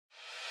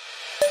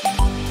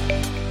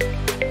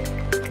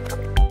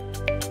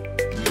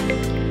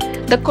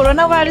The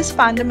coronavirus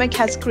pandemic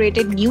has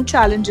created new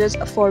challenges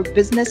for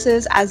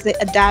businesses as they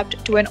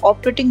adapt to an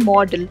operating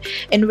model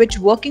in which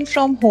working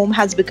from home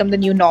has become the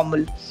new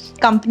normal.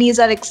 Companies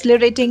are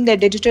accelerating their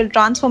digital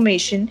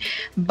transformation,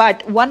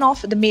 but one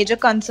of the major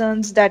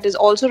concerns that is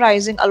also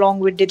rising along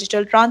with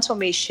digital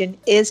transformation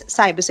is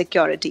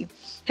cybersecurity.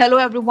 Hello,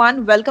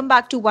 everyone. Welcome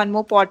back to one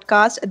more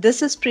podcast.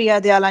 This is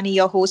Priya Dialani,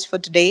 your host for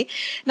today.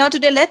 Now,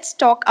 today, let's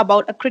talk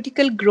about a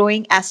critical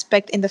growing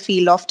aspect in the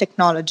field of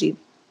technology.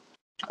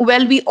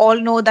 Well, we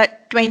all know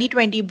that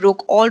 2020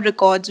 broke all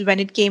records when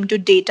it came to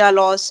data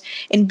loss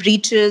in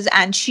breaches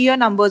and sheer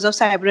numbers of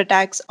cyber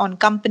attacks on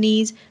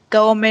companies,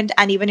 government,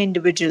 and even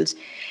individuals.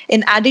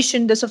 In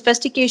addition, the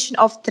sophistication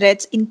of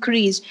threats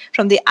increased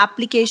from the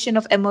application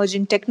of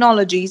emerging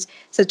technologies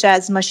such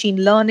as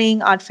machine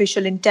learning,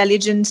 artificial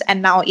intelligence,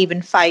 and now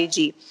even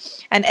 5G,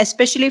 and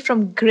especially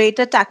from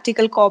greater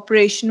tactical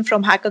cooperation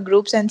from hacker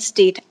groups and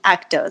state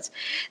actors.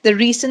 The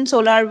recent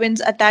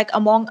SolarWinds attack,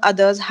 among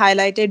others,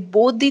 highlighted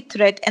both the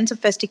threat and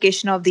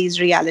sophistication of these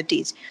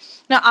realities.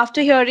 Now,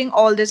 after hearing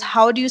all this,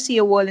 how do you see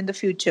a world in the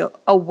future?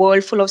 A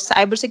world full of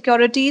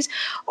cybersecurities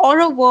or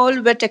a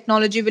world where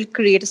technology will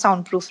create a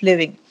soundproof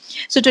living?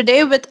 So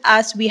today with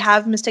us, we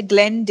have Mr.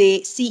 Glen,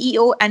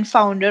 CEO and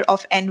founder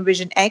of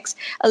NVISNX,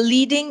 a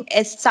leading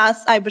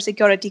SaaS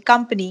cybersecurity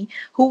company,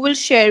 who will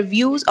share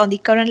views on the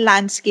current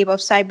landscape of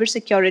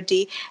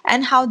cybersecurity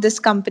and how this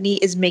company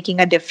is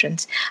making a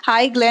difference.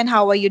 Hi, Glen.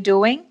 How are you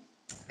doing?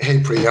 Hey,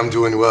 Priya. I'm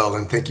doing well,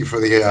 and thank you for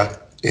the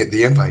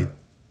invite.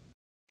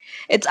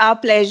 It's our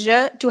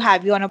pleasure to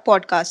have you on a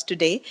podcast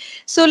today.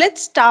 So let's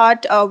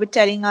start with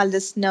telling our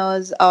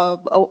listeners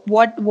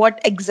what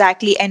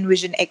exactly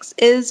NVISNX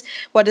is,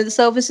 what are the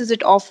services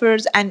it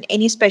offers, and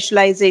any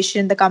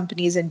specialization the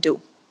company is into.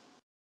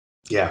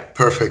 Yeah,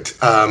 perfect.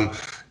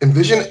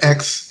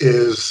 NVISNX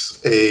is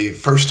a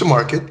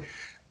first-to-market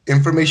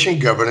information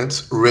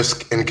governance,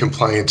 risk, and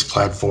compliance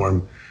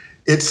platform.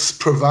 It's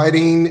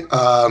providing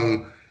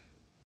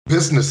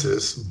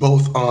businesses,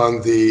 both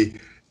on the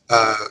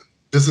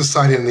business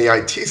side and the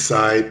IT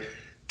side,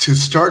 to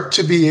start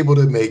to be able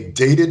to make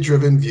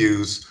data-driven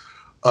views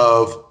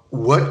of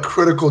what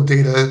critical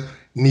data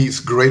needs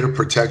greater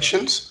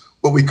protections,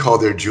 what we call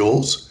their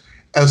jewels,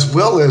 as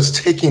well as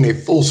taking a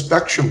full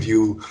spectrum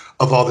view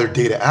of all their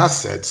data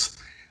assets,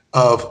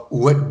 of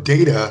what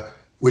data,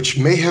 which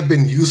may have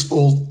been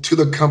useful to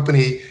the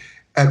company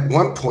at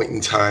one point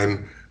in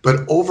time, but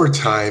over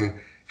time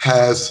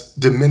has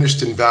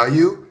diminished in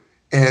value,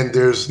 and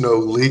there's no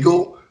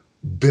legal,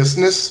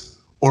 business,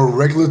 or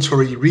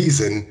regulatory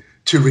reason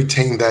to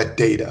retain that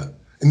data.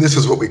 And this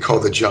is what we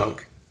call the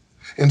junk.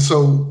 And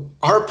so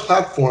our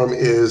platform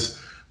is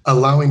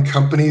allowing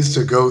companies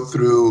to go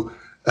through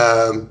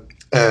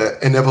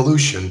an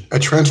evolution, a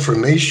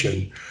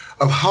transformation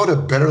of how to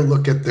better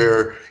look at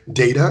their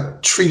data,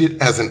 treat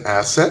it as an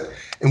asset,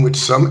 in which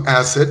some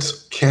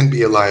assets can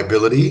be a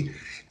liability,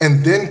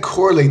 and then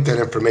correlate that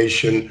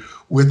information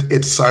with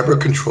its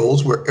cyber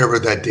controls wherever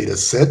that data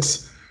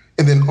sits,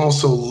 and then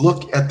also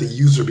look at the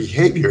user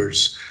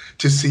behaviors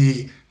to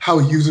see how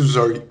users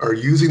are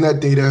using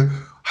that data,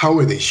 how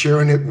are they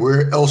sharing it,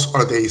 where else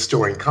are they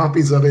storing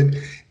copies of it,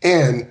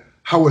 and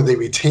how are they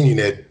retaining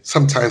it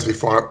sometimes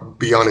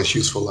beyond its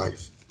useful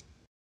life.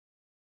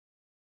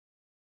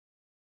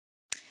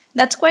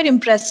 That's quite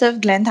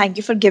impressive, Glenn. Thank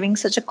you for giving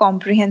such a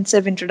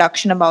comprehensive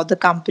introduction about the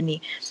company.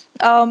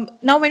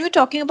 Now, when we're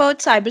talking about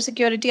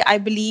cybersecurity, I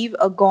believe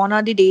gone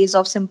are the days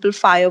of simple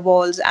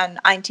firewalls and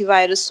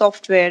antivirus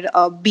software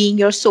being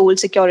your sole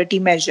security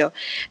measure.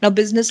 Now,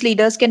 business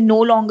leaders can no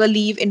longer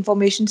leave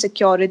information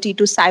security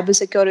to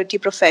cybersecurity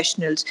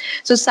professionals.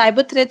 So,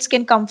 cyber threats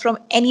can come from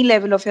any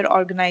level of your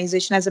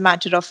organization, as a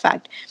matter of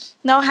fact.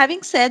 Now,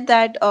 having said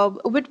that,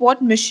 with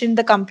what mission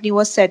the company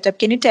was set up,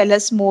 can you tell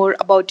us more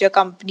about your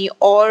company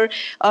or,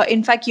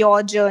 in fact,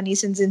 your journey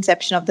since the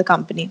inception of the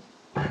company?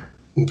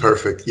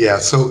 Perfect. Yeah.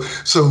 So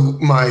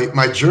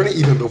my journey,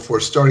 even before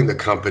starting the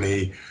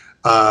company,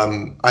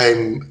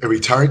 I'm a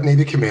retired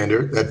Navy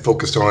commander that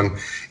focused on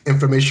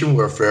information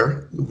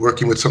warfare,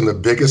 working with some of the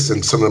biggest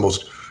and some of the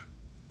most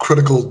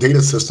critical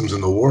data systems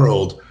in the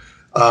world.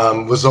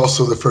 Was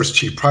also the first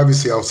chief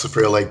privacy officer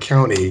for LA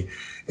County.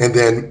 And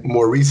then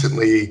more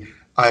recently,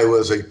 I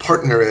was a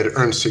partner at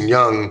Ernst &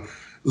 Young,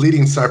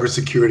 leading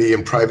cybersecurity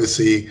and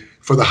privacy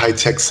for the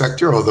high-tech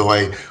sector, although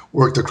I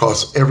worked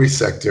across every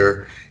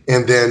sector,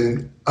 and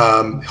then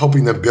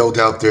helping them build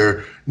out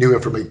their new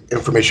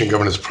information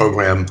governance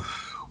program.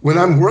 When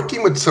I'm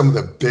working with some of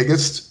the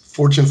biggest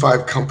Fortune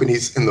 5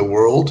 companies in the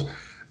world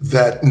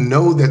that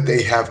know that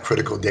they have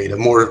critical data,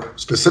 more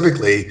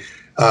specifically,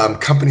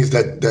 companies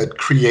that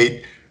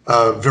create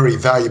very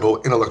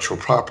valuable intellectual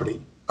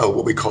property,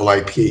 what we call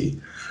IP.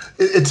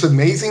 It's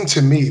amazing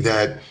to me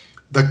that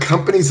the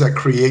companies that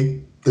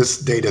create this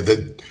data,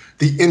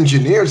 the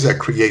engineers that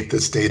create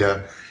this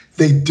data,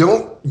 they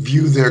don't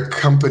view their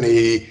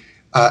company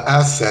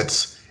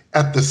assets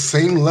at the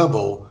same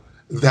level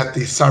that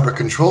the cyber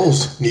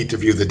controls need to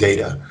view the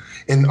data.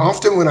 And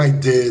often when I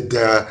did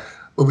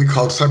what we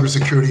call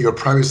cybersecurity or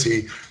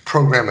privacy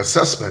program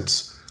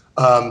assessments,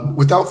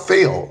 without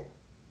fail,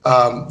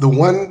 the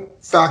one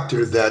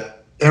factor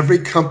that every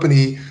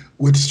company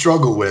would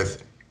struggle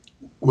with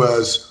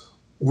was,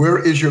 where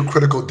is your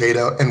critical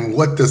data and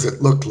what does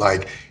it look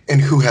like and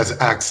who has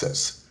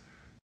access?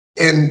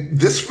 And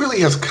this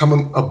really has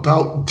come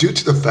about due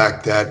to the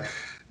fact that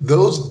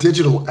those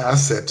digital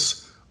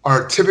assets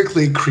are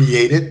typically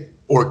created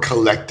or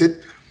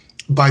collected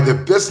by the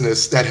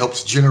business that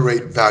helps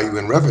generate value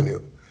and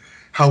revenue.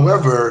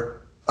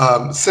 However,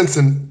 since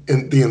in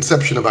the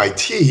inception of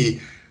IT,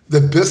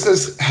 the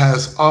business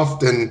has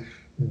often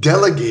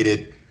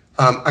delegated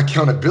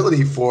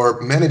accountability for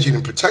managing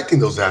and protecting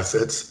those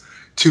assets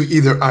to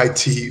either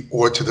IT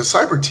or to the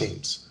cyber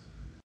teams.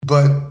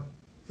 But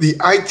the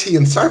IT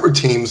and cyber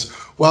teams,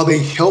 while they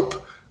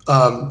help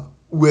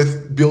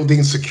with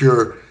building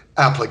secure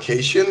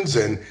applications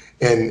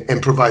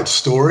and provide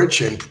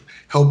storage and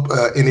help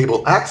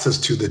enable access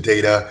to the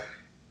data,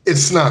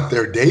 it's not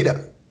their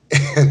data.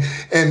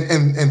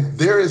 And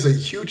there is a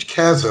huge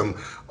chasm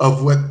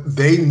of what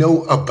they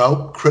know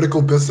about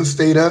critical business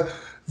data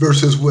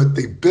versus what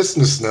the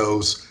business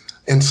knows.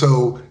 And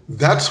so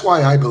that's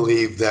why I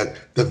believe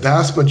that the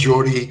vast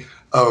majority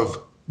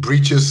of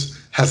breaches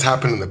has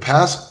happened in the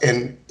past,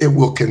 and it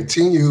will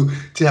continue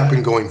to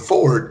happen going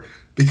forward,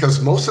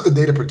 because most of the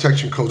data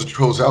protection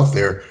controls out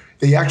there,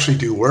 they actually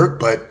do work,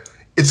 but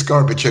it's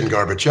garbage in,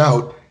 garbage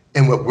out.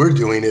 And what we're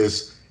doing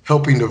is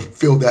helping to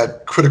fill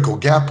that critical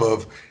gap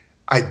of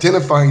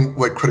identifying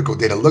what critical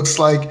data looks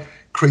like,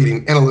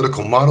 creating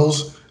analytical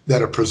models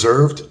that are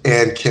preserved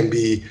and can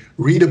be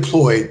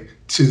redeployed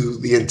to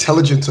the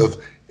intelligence of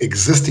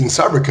existing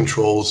cyber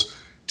controls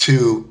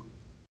to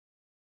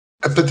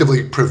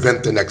effectively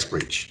prevent the next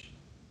breach.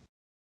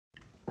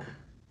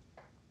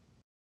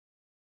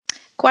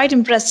 Quite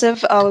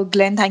impressive,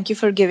 Glenn. Thank you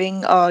for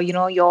giving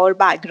your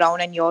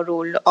background and your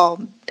role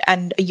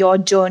and your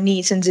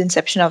journey since the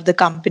inception of the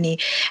company.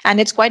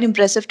 And it's quite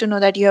impressive to know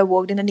that you have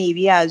worked in the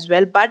Navy as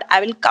well. But I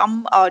will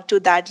come to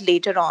that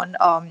later on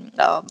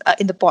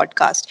in the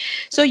podcast.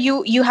 So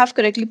you have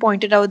correctly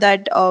pointed out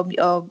that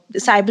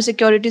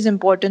cybersecurity's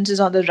importance is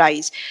on the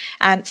rise,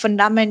 and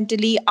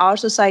fundamentally our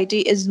society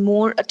is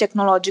more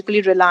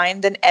technologically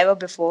reliant than ever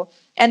before,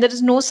 and there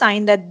is no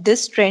sign that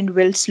this trend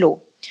will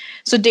slow.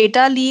 So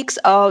data leaks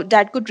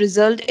that could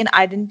result in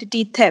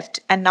identity theft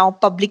and now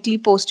publicly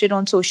posted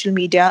on social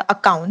media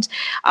accounts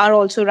are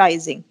also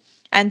rising.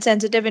 And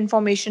sensitive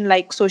information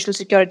like social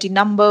security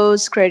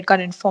numbers, credit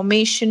card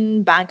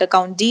information, bank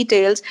account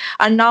details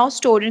are now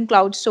stored in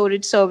cloud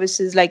storage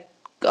services like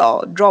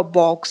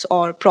Dropbox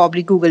or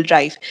probably Google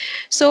Drive.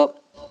 So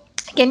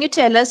can you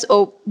tell us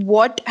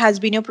what has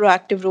been your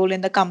proactive role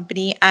in the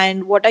company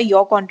and what are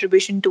your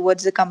contribution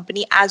towards the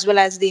company as well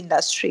as the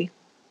industry?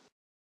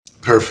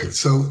 Perfect.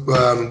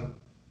 So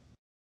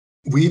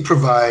we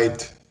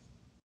provide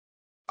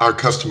our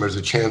customers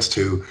a chance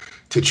to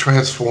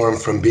transform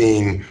from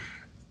being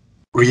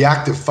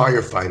reactive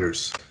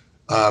firefighters,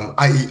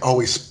 i.e.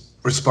 always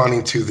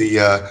responding to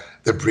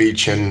the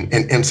breach and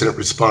incident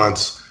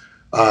response,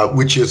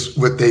 which is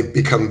what they've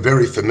become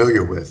very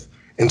familiar with.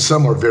 And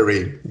some are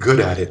very good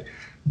at it.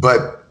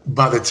 But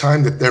by the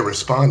time that they're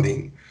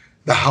responding,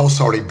 the house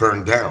already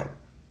burned down.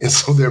 And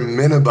so they're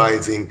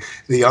minimizing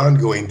the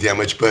ongoing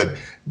damage, but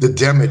the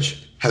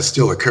damage has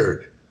still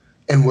occurred.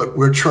 And what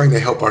we're trying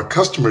to help our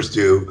customers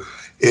do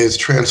is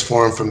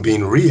transform from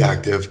being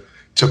reactive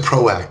to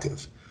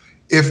proactive.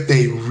 If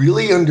they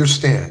really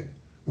understand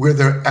where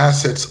their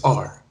assets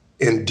are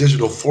in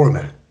digital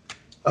format,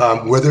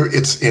 whether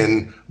it's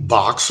in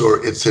Box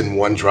or it's in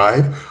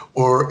OneDrive,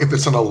 or if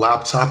it's on a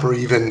laptop or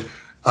even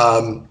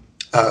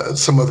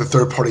some other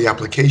third-party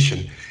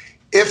application,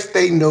 if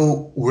they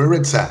know where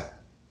it's at,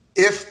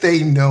 if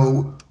they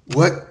know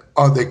what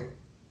are the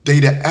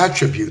data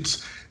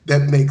attributes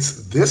that makes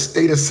this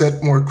data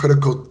set more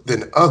critical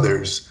than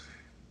others,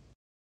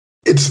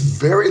 it's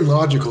very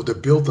logical to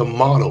build the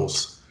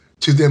models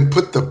to then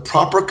put the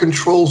proper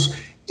controls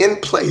in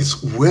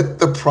place with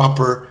the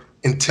proper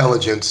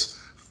intelligence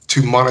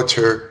to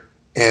monitor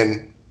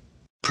and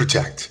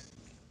protect.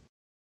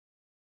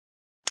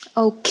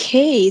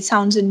 Okay,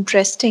 sounds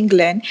interesting,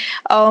 Glenn.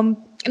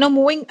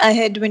 Moving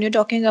ahead, when you're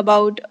talking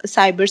about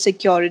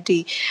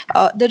cybersecurity,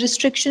 the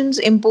restrictions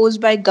imposed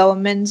by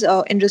governments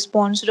in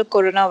response to the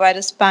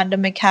coronavirus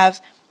pandemic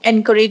have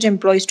encouraged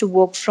employees to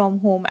work from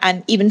home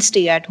and even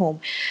stay at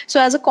home. So,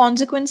 as a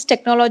consequence,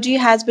 technology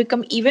has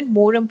become even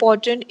more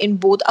important in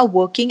both our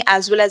working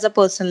as well as our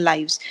personal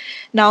lives.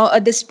 Now,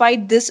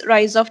 despite this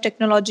rise of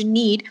technology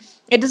need,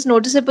 it is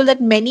noticeable that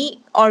many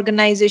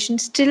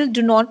organizations still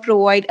do not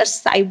provide a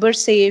cyber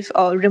safe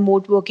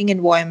remote working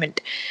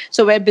environment.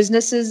 So, where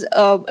businesses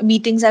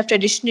meetings have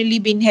traditionally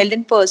been held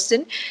in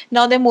person,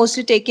 now they're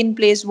mostly taking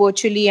place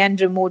virtually and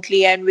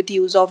remotely and with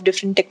use of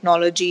different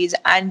technologies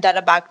and that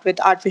are backed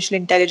with artificial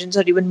intelligence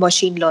or even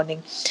machine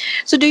learning.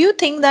 So, do you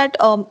think that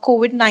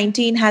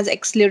COVID-19 has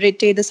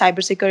accelerated the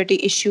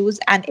cybersecurity issues?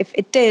 And if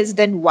it is,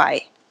 then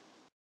why?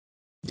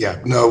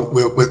 Yeah, no,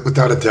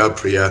 without a doubt,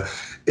 Priya,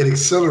 it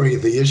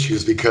accelerated the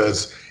issues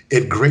because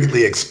it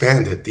greatly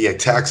expanded the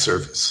attack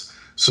surface.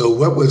 So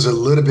what was a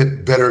little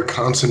bit better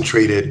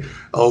concentrated,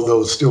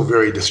 although still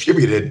very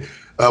distributed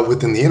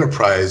within the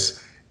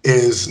enterprise,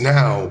 is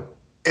now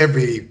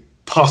every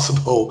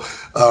possible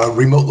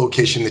remote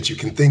location that you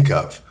can think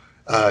of,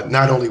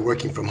 not only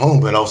working from home,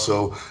 but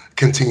also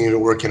continuing to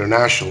work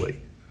internationally.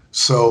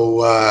 So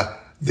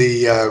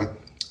the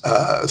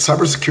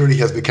cybersecurity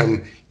has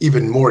become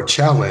even more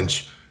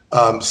challenged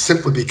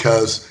simply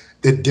because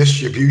the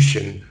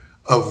distribution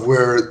of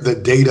where the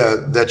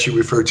data that you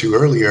referred to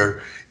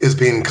earlier is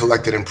being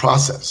collected and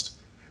processed.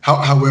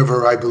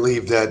 However, I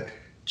believe that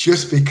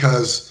just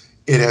because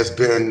it has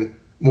been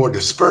more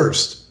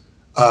dispersed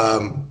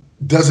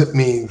doesn't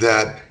mean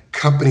that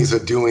companies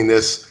are doing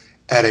this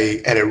at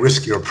a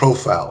riskier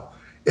profile.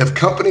 If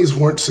companies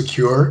weren't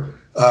secure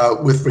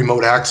with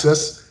remote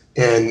access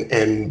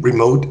and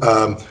remote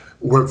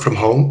work from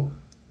home,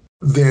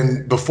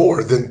 then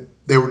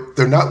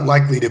they're not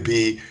likely to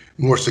be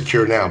more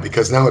secure now,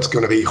 because now it's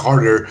going to be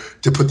harder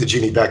to put the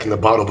genie back in the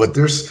bottle. But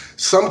there's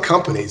some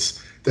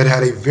companies that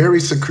had a very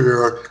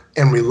secure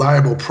and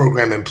reliable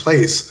program in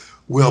place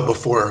well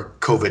before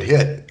COVID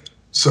hit.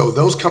 So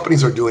those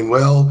companies are doing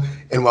well.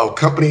 And while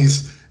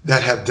companies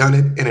that have done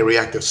it in a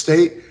reactive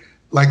state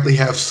likely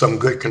have some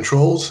good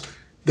controls,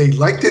 they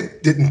likely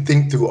didn't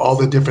think through all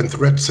the different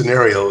threat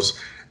scenarios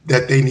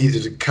that they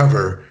needed to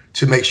cover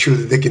to make sure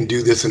that they can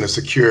do this in a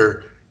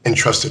secure and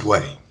trusted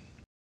way.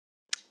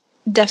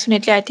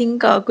 Definitely. I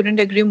think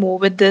couldn't agree more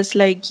with this.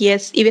 Like,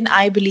 yes, even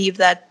I believe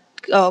that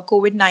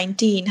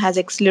COVID-19 has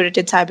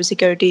accelerated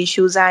cybersecurity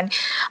issues, and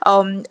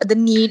the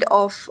need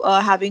of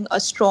having a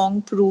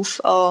strong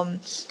proof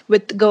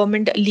with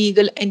government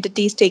legal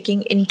entities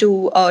taking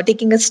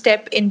a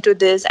step into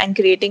this and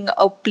creating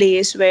a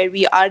place where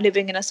we are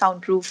living in a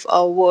soundproof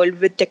world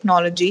with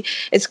technology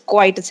is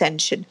quite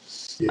essential.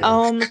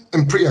 Yeah.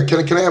 And Priya,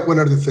 can I add one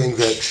other thing,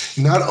 that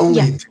not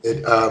only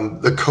did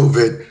the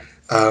COVID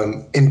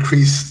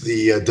increase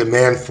the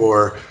demand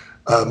for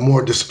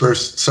more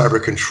dispersed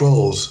cyber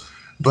controls,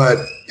 but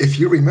if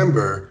you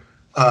remember,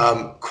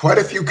 quite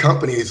a few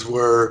companies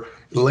were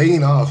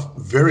laying off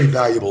very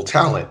valuable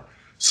talent.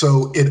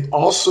 So it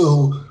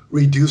also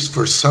reduced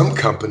for some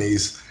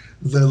companies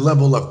the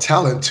level of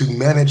talent to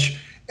manage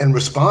and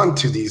respond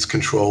to these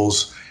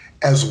controls,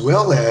 as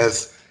well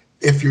as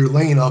if you're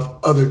laying off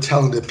other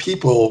talented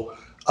people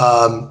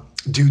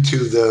due to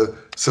the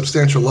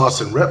substantial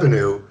loss in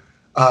revenue,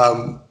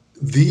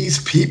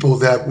 these people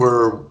that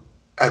were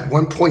at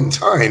one point in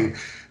time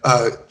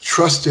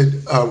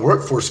trusted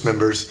workforce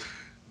members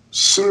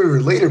sooner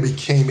or later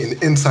became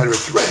an insider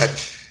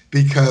threat,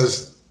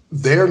 because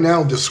they're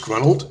now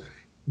disgruntled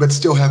but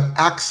still have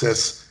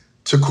access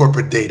to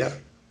corporate data.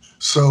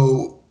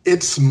 So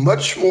it's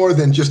much more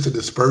than just a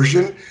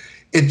dispersion.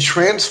 It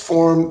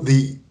transformed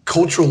the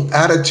cultural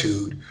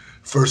attitude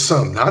for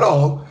some, not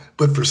all,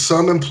 but for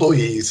some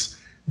employees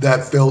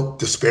that felt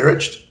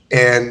disparaged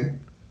and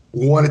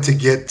wanted to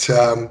get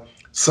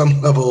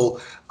some level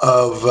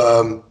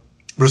of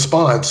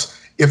response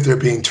if they're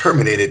being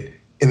terminated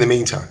in the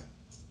meantime.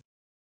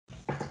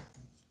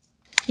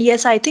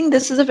 Yes, I think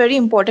this is a very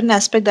important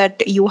aspect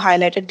that you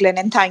highlighted, Glenn,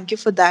 and thank you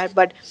for that.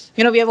 But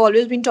we have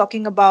always been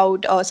talking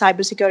about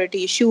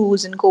cybersecurity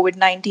issues and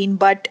COVID-19,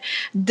 but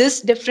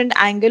this different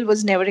angle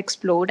was never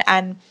explored.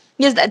 And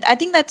yes, I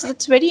think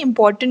that's very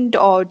important.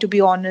 To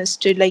be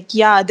honest, like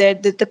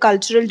the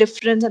cultural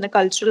difference and the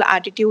cultural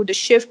attitude, the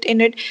shift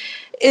in it,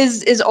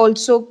 is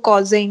also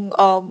causing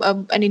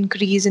an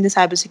increase in the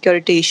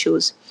cybersecurity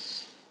issues.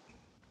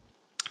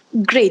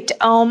 Great.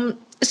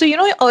 So,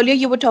 earlier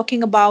you were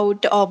talking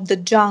about the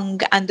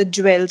junk and the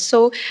jewels.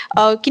 So,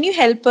 can you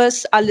help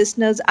us, our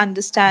listeners,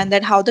 understand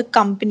that how the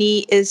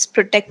company is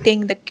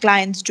protecting the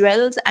client's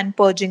jewels and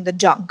purging the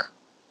junk?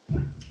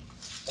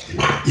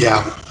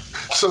 Yeah.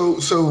 So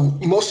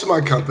most of my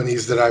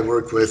companies that I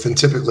work with, and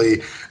typically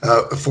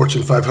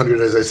Fortune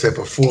 500, as I said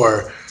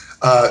before,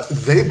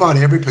 they bought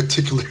every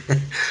particular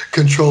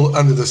control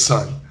under the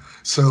sun.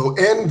 So,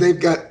 and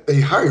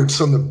they hired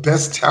some of the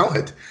best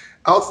talent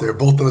out there,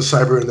 both on the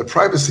cyber and the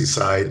privacy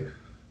side,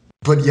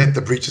 but yet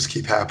the breaches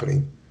keep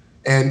happening.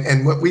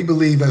 And what we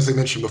believe, as I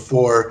mentioned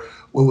before,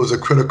 what was a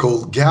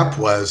critical gap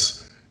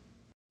was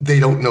they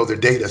don't know their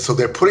data. So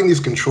they're putting these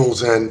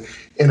controls in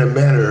a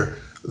manner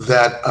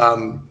that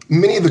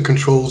many of the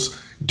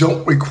controls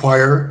don't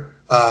require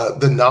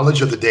the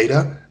knowledge of the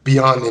data.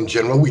 Beyond, in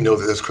general, we know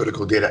that there's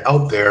critical data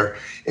out there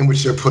in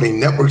which they're putting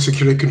network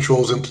security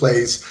controls in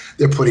place.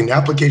 They're putting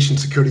application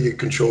security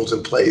controls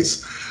in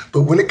place.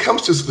 But when it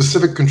comes to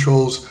specific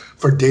controls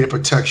for data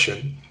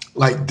protection,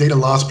 like data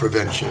loss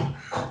prevention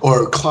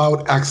or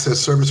cloud access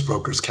service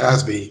brokers,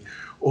 CASB,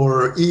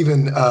 or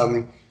even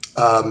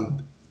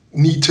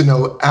need to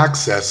know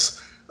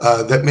access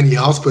that many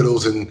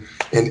hospitals and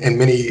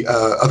many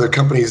other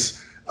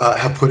companies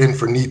have put in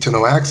for need to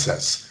know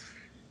access.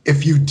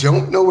 If you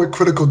don't know what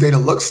critical data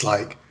looks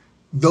like,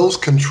 those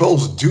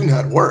controls do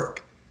not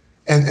work.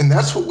 And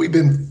that's what we've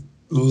been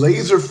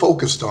laser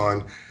focused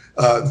on,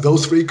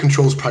 those three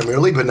controls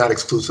primarily, but not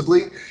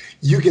exclusively.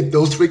 You get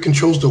those three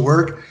controls to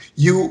work,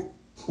 you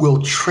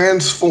will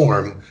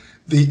transform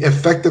the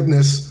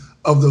effectiveness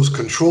of those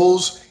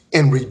controls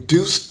and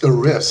reduce the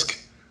risk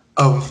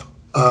of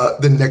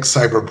the next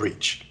cyber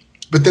breach.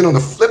 But then on the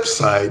flip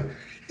side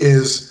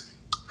is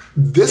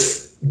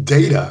this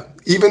data,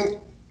 even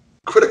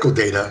critical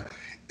data,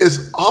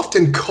 is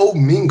often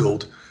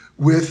commingled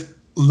with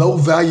low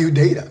value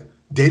data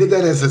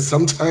that is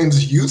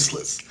sometimes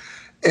useless.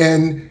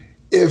 And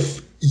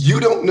if you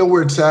don't know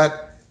where it's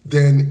at,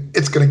 then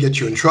it's going to get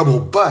you in trouble.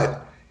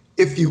 But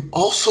if you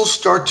also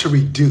start to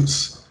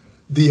reduce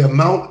the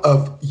amount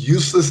of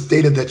useless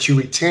data that you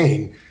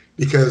retain,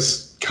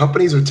 because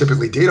companies are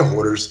typically data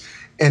hoarders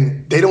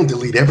and they don't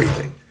delete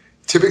everything.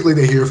 Typically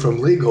they hear from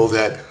legal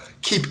that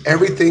keep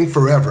everything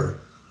forever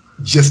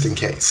just in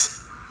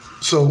case.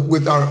 So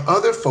with our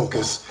other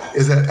focus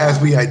is that as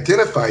we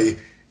identify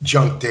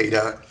junk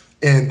data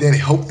and then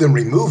help them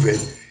remove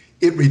it,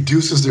 it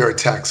reduces their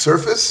attack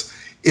surface.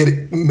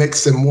 It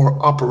makes them more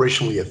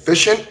operationally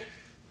efficient.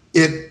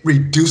 It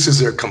reduces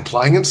their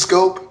compliance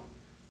scope.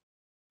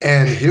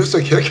 And here's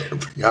the kicker,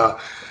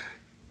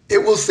 it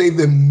will save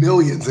them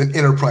millions in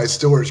enterprise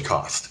storage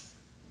cost,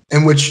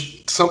 in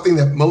which something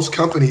that most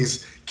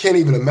companies can't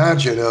even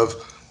imagine of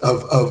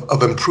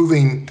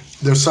improving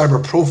their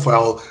cyber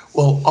profile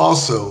while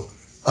also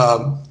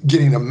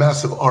getting a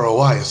massive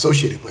ROI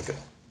associated with it.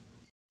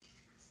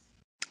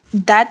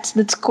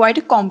 That's quite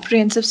a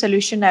comprehensive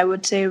solution, I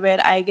would say,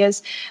 where I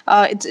guess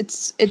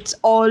it's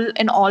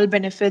all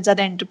benefits that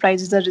the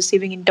enterprises are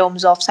receiving in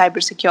terms of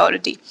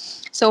cybersecurity.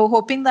 So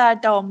hoping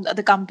that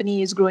the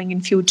company is growing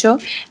in future,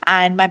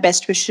 and my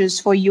best wishes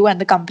for you and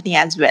the company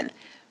as well.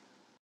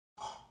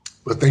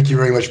 Well, thank you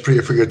very much,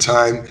 Priya, for your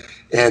time,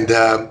 and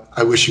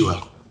I wish you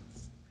well.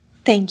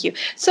 Thank you.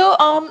 So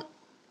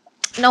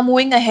now,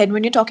 moving ahead,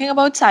 when you're talking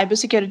about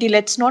cybersecurity,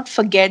 let's not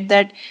forget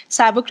that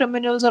cyber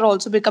criminals are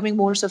also becoming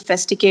more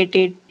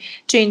sophisticated,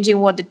 changing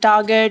what they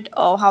target,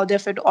 how they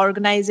affect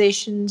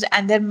organizations,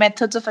 and their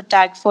methods of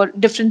attack for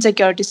different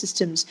security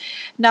systems.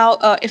 Now,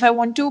 if I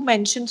want to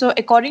mention, so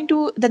according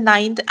to the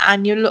 9th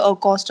annual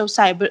cost of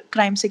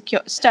cybercrime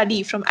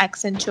study from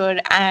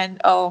Accenture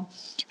and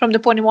from the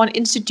Ponemon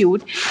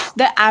Institute,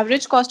 the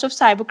average cost of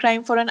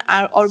cybercrime for an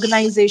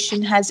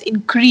organization has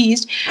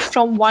increased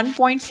from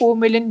 $1.4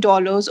 million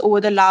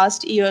over the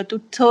last year to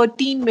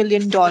 $13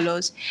 million.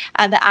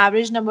 And the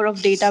average number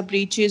of data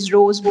breaches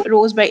rose by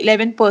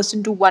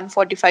 11% to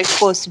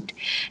 145%.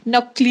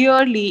 Now,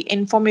 clearly,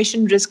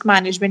 information risk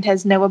management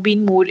has never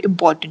been more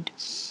important.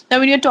 Now,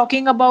 when you're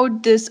talking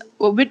about this,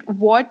 with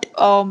what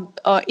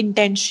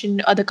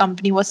intention the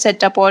company was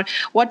set up, or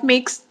what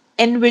makes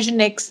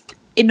NVISNX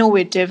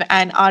innovative,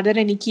 and are there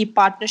any key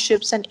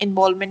partnerships and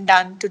involvement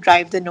done to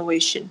drive the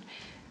innovation?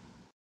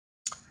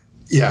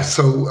 Yeah,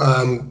 so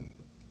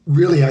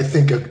really, I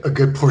think a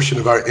good portion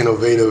of our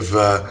innovative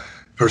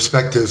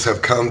perspectives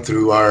have come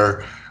through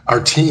our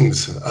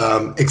team's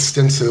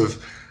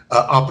extensive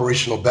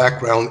operational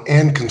background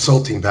and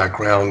consulting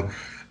background,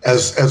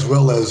 as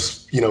well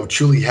as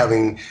truly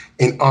having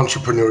an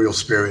entrepreneurial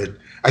spirit.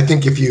 I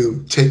think if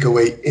you take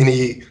away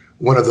any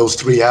one of those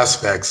three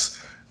aspects,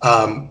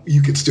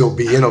 you could still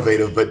be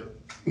innovative, but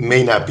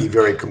may not be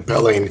very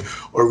compelling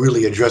or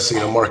really addressing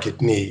a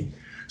market need.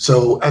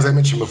 So as I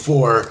mentioned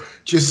before,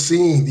 just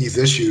seeing these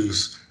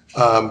issues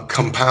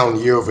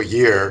compound year over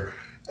year,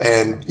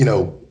 and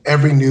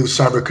every new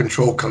cyber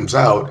control comes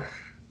out,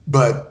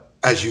 but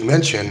as you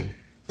mentioned,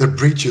 the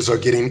breaches are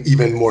getting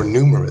even more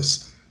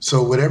numerous.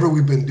 So whatever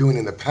we've been doing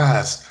in the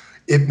past,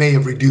 it may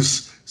have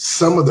reduced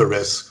some of the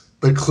risk,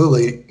 but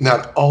clearly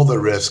not all the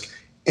risk,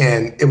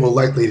 and it will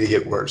likely to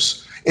get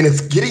worse. And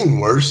it's getting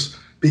worse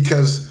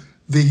because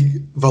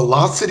the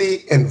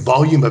velocity and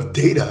volume of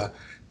data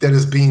that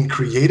is being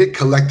created,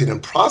 collected,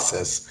 and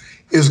processed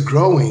is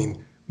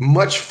growing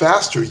much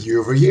faster year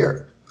over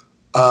year.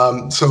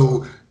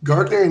 So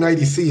Gartner and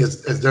IDC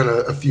has done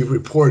a few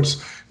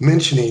reports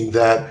mentioning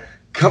that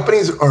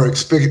companies are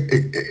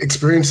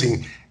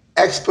experiencing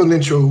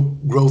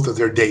exponential growth of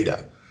their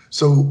data.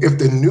 So if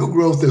the new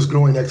growth is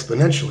growing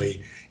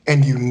exponentially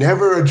and you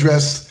never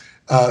address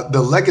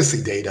the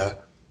legacy data,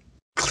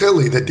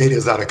 clearly the data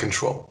is out of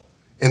control.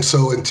 And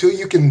so until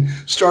you can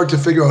start to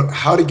figure out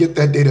how to get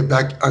that data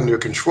back under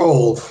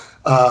control,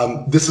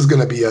 this is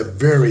going to be a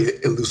very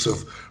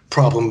elusive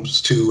problem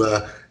to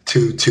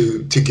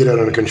get it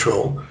under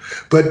control.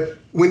 But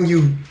when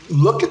you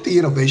look at the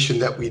innovation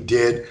that we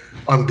did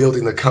on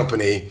building the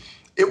company,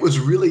 it was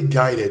really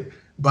guided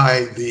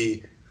by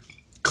the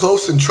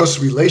close and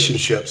trusted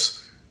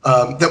relationships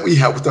that we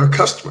have with our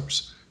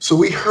customers. So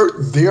we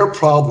heard their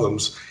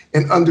problems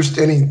and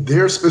understanding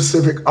their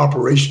specific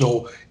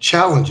operational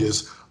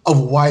challenges of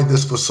why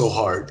this was so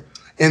hard.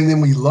 And then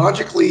we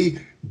logically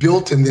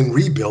built and then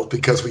rebuilt,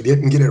 because we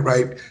didn't get it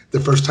right the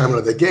first time out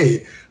of the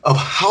gate, of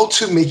how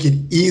to make it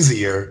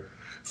easier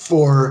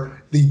for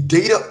the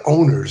data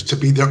owners to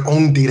be their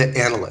own data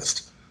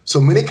analyst. So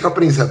many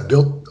companies have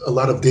built a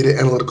lot of data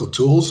analytical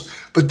tools,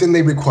 but then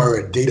they require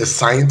a data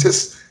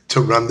scientist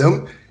to run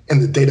them.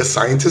 And the data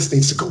scientist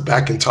needs to go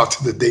back and talk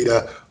to the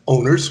data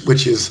owners,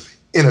 which is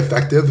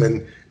ineffective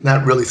and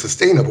not really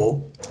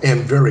sustainable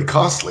and very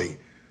costly.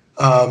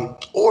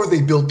 or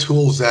they build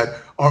tools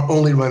that are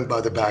only run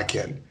by the back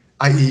end,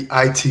 i.e.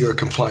 IT or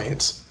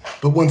compliance.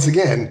 But once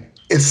again,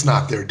 it's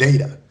not their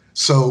data.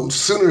 So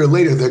sooner or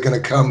later, they're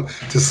going to come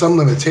to some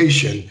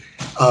limitation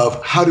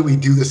of how do we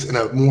do this in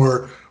a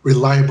more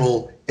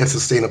reliable and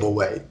sustainable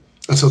way.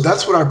 And so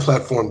that's what our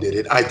platform did.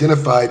 It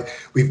identified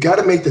we've got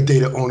to make the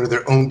data owner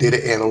their own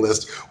data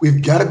analyst.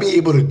 We've got to be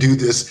able to do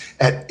this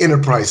at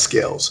enterprise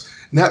scales,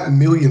 not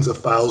millions of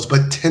files,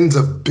 but tens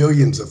of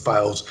billions of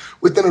files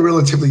within a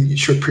relatively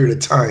short period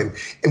of time.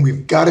 And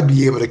we've got to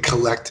be able to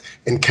collect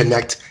and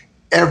connect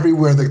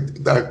everywhere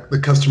the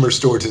customer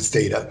stores its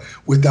data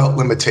without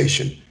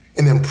limitation,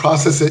 and then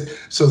process it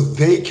so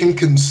they can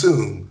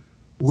consume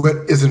what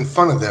is in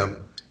front of them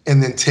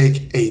and then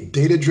take a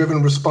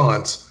data-driven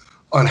response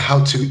on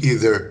how to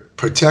either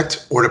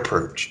protect or to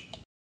purge.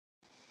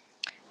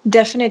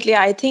 Definitely.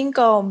 I think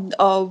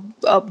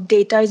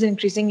data is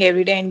increasing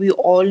every day, and we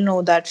all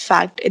know that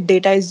fact.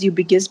 Data is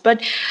ubiquitous.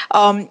 But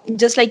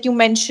just like you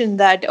mentioned,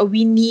 that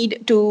we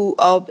need to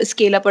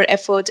scale up our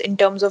efforts in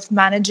terms of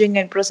managing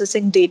and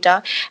processing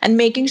data and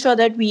making sure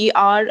that we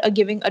are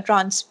giving a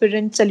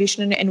transparent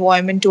solution and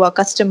environment to our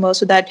customers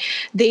so that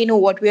they know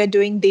what we are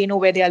doing, they know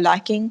where they are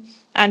lacking,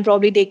 and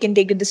probably they can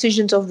take the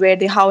decisions of where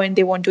they, how, and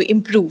they want to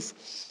improve.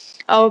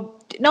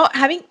 Now,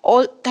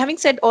 having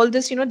said all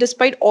this,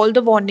 despite all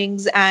the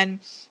warnings and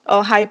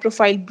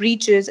high-profile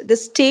breaches, the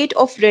state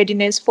of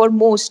readiness for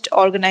most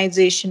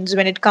organizations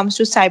when it comes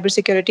to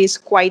cybersecurity is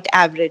quite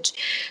average.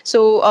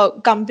 So,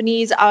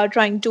 companies are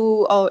trying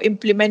to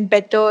implement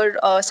better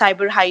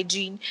cyber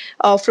hygiene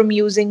from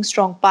using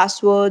strong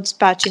passwords,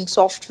 patching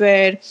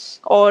software,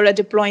 or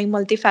deploying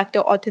multi-factor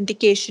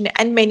authentication,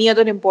 and many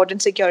other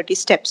important security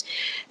steps.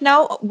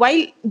 Now,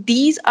 while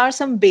these are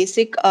some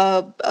basic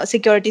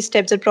security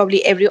steps that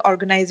probably every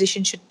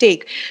organization should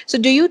take, so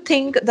do you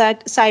think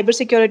that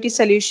cybersecurity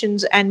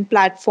solutions and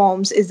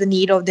platforms is the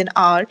need of the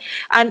hour?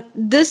 And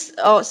this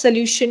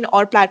solution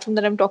or platform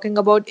that I'm talking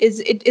about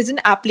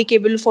isn't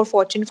applicable for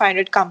Fortune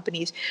 500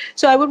 companies.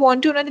 So I would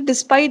want to know that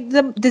despite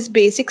these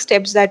basic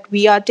steps that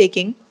we are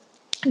taking,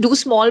 do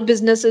small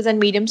businesses and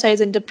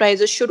medium-sized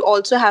enterprises should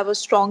also have a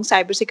strong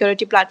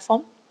cybersecurity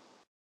platform?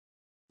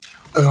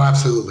 Oh,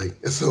 absolutely.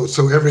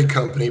 So every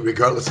company,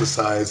 regardless of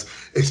size,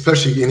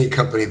 especially any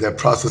company that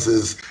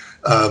processes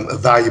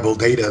valuable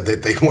data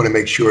that they want to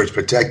make sure is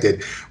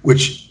protected,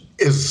 which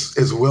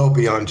is well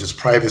beyond just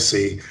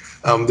privacy.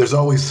 There's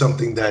always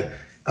something that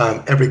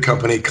every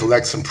company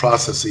collects and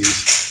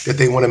processes that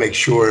they want to make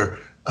sure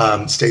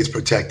stays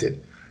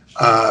protected.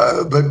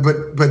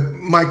 But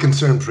my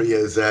concern, Priya,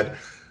 is that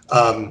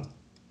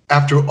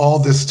after all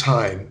this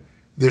time,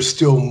 there's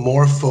still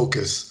more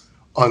focus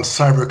on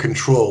cyber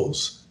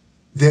controls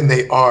than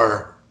they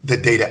are the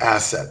data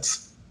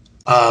assets.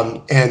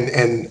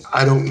 And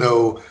I don't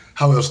know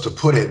how else to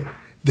put it,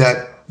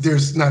 that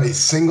there's not a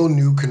single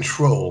new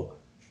control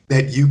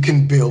that you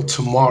can build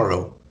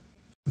tomorrow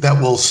that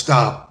will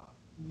stop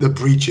the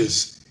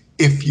breaches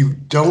if you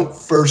don't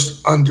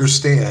first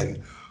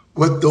understand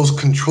what those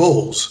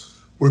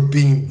controls were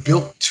being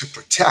built to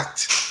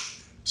protect.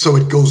 So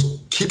it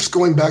keeps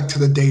going back to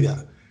the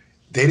data.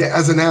 Data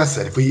as an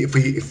asset. If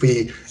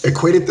we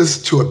equated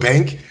this to a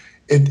bank,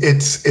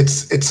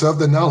 it's of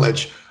the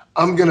knowledge,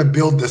 I'm going to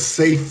build the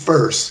safe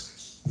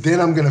first, then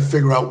I'm going to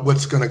figure out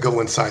what's going to go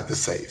inside the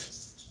safe.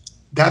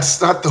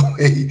 That's not the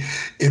way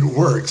it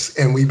works.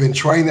 And we've been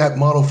trying that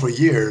model for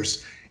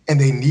years, and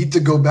they need to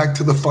go back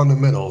to the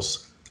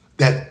fundamentals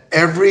that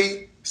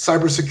every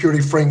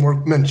cybersecurity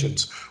framework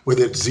mentions,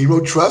 whether it's zero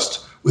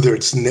trust, whether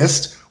it's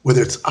NIST,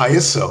 whether it's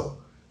ISO.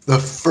 The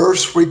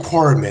first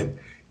requirement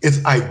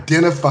is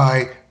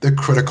identify the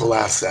critical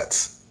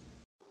assets.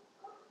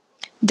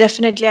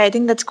 Definitely, I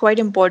think that's quite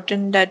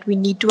important that we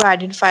need to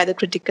identify the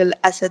critical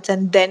assets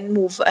and then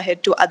move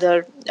ahead to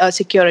other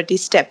security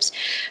steps.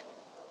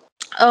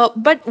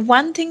 But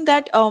one thing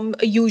that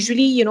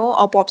usually,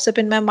 pops up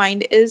in my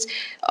mind is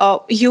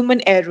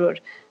human error.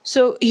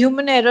 So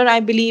human error, I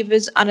believe,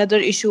 is another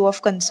issue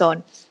of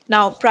concern.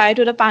 Now, prior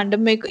to the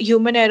pandemic,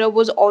 human error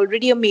was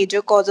already a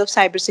major cause of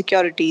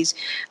cybersecurities.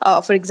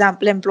 For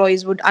example,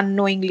 employees would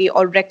unknowingly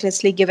or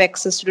recklessly give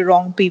access to the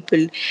wrong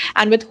people.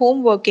 And with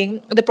home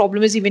working, the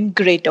problem is even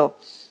greater.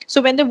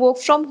 So when they work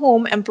from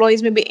home,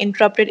 employees may be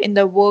interrupted in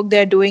the work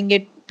they're doing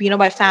it,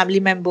 by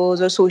family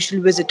members or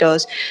social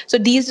visitors. So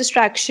these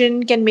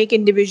distraction can make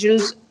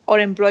individuals or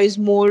employees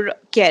more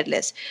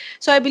careless.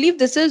 So I believe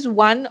this is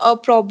one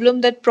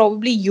problem that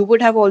probably you would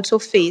have also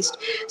faced.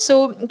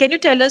 So can you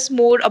tell us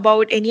more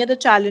about any other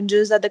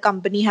challenges that the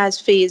company has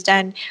faced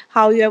and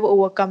how you have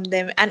overcome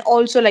them? And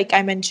also, like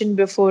I mentioned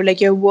before,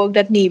 like you worked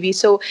at Navy.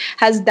 So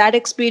has that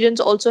experience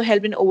also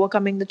helped in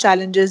overcoming the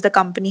challenges the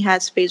company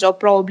has faced, or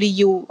probably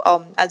you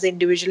as an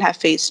individual have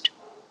faced?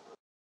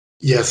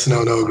 Yes,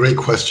 no, great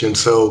question.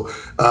 So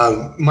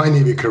my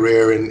Navy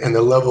career and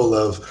the level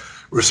of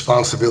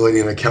responsibility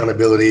and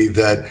accountability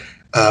that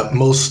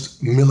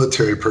most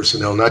military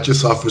personnel, not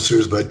just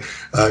officers, but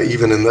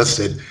even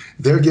enlisted,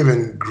 they're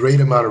given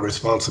great amount of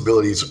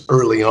responsibilities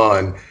early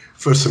on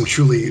for some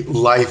truly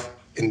life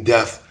and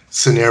death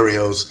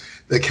scenarios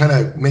that kind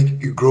of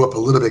make you grow up a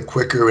little bit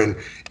quicker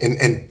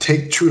and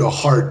take true to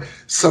heart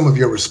some of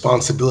your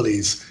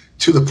responsibilities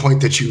to the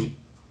point that you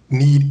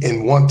need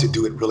and want to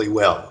do it really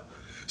well.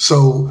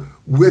 So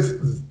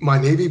with my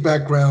Navy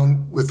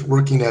background, with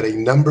working at a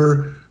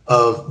number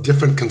of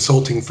different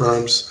consulting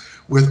firms,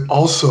 with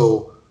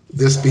also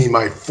this being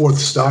my fourth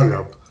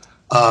startup,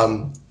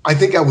 I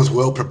think I was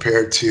well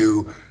prepared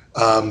to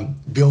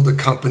build a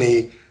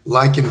company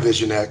like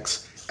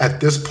NVISNX at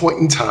this point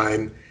in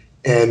time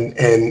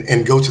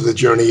and go to the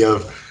journey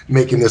of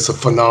making this a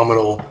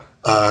phenomenal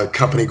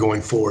company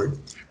going forward.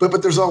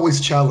 But there's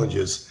always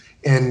challenges,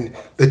 and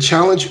the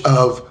challenge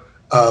of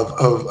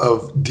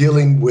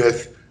dealing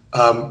with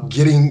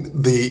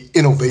getting the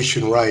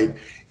innovation right.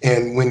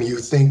 And when you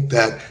think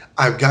that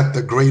I've got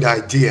the great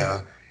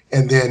idea,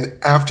 and then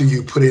after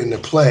you put it into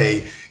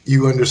play,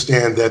 you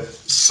understand that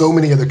so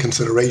many other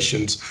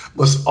considerations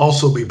must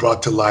also be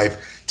brought to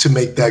life to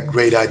make that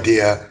great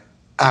idea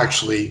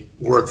actually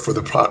work for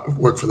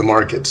the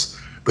markets.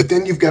 But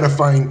then you've got to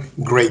find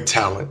great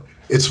talent.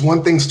 It's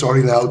one thing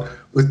starting out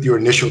with your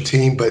initial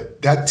team,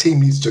 but that team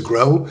needs to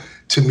grow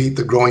to meet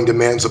the growing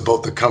demands of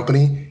both the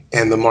company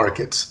and the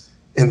markets.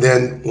 And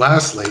then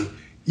lastly,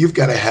 you've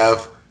got to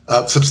have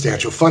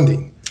substantial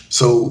funding.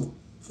 So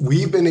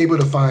we've been able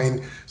to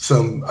find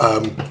some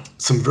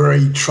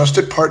very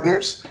trusted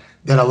partners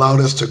that allowed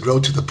us to grow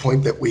to the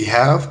point that we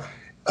have,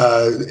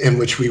 in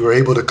which we were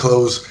able to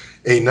close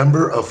a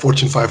number of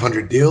Fortune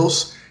 500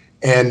 deals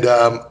and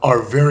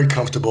are very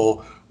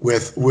comfortable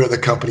with where the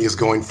company is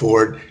going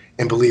forward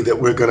and believe that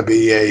we're going to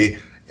be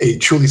a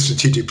truly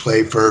strategic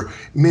play for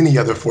many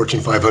other Fortune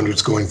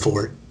 500s going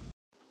forward.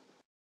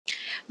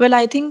 Well,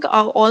 I think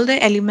all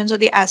the elements or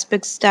the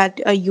aspects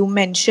that you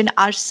mentioned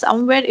are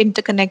somewhere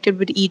interconnected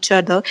with each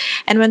other.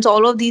 And once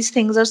all of these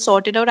things are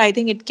sorted out, I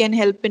think it can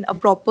help in a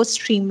proper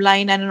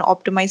streamline and an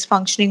optimized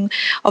functioning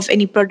of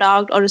any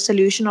product or a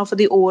solution or for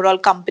the overall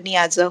company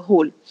as a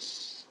whole.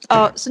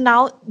 So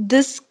now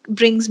this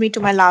brings me to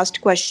my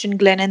last question,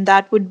 Glenn, and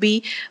that would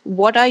be,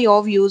 what are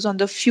your views on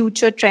the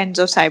future trends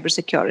of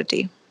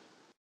cybersecurity?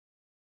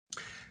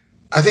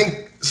 I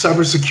think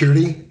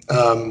cybersecurity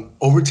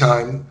over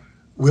time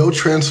will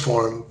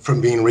transform from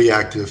being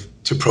reactive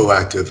to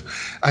proactive.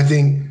 I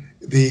think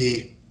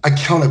the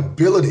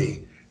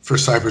accountability for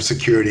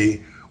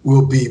cybersecurity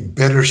will be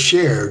better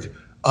shared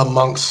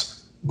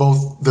amongst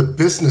both the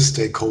business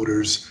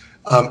stakeholders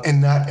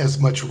and not as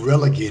much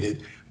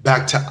relegated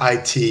back to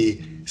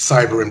IT,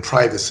 cyber, and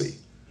privacy.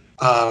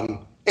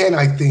 And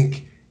I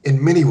think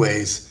in many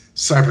ways,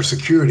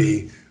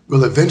 cybersecurity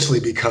will eventually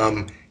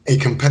become a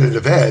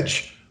competitive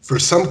edge for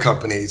some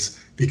companies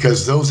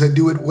because those that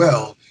do it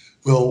well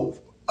will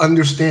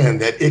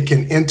understand that it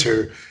can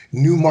enter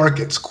new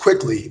markets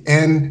quickly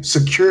and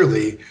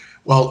securely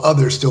while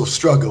others still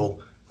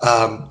struggle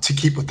to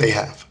keep what they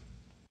have.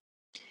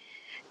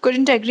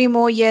 Couldn't agree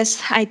more.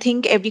 Yes, I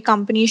think every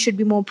company should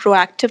be more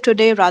proactive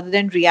today rather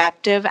than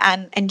reactive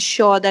and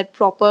ensure that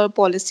proper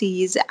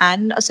policies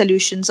and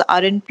solutions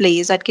are in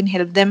place that can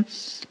help them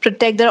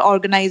protect their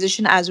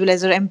organization as well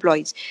as their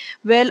employees.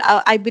 Well,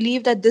 I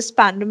believe that this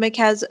pandemic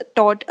has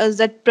taught us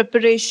that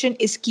preparation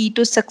is key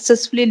to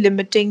successfully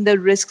limiting the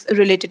risks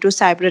related to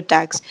cyber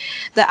attacks.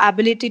 The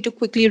ability to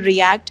quickly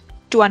react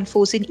to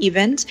unforeseen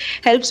events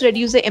helps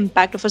reduce the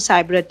impact of a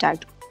cyber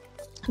attack.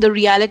 The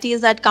reality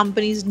is that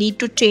companies need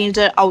to change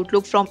their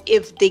outlook from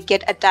if they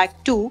get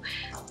attacked to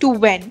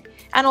when,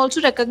 and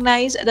also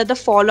recognize that the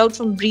fallout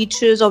from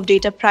breaches of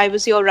data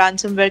privacy or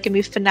ransomware can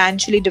be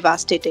financially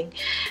devastating.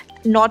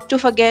 Not to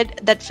forget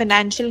that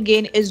financial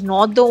gain is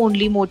not the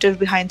only motive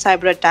behind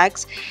cyber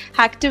attacks.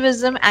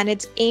 Hacktivism and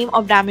its aim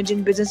of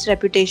damaging business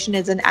reputation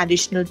is an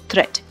additional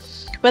threat.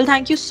 Well,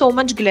 thank you so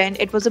much, Glenn.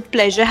 It was a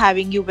pleasure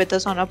having you with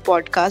us on our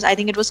podcast. I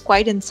think it was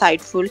quite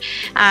insightful.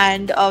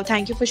 And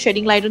thank you for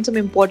shedding light on some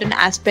important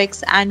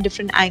aspects and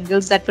different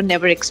angles that were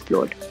never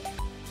explored.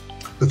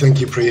 Well, thank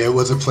you, Priya. It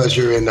was a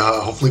pleasure, and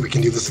hopefully we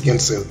can do this again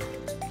soon.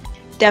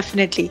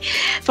 Definitely.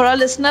 For our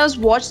listeners,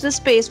 watch this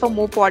space for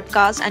more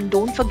podcasts and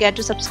don't forget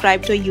to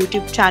subscribe to our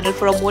YouTube channel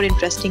for more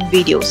interesting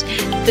videos.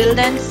 Till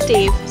then,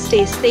 stay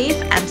safe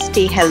and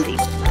stay healthy.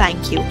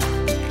 Thank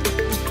you.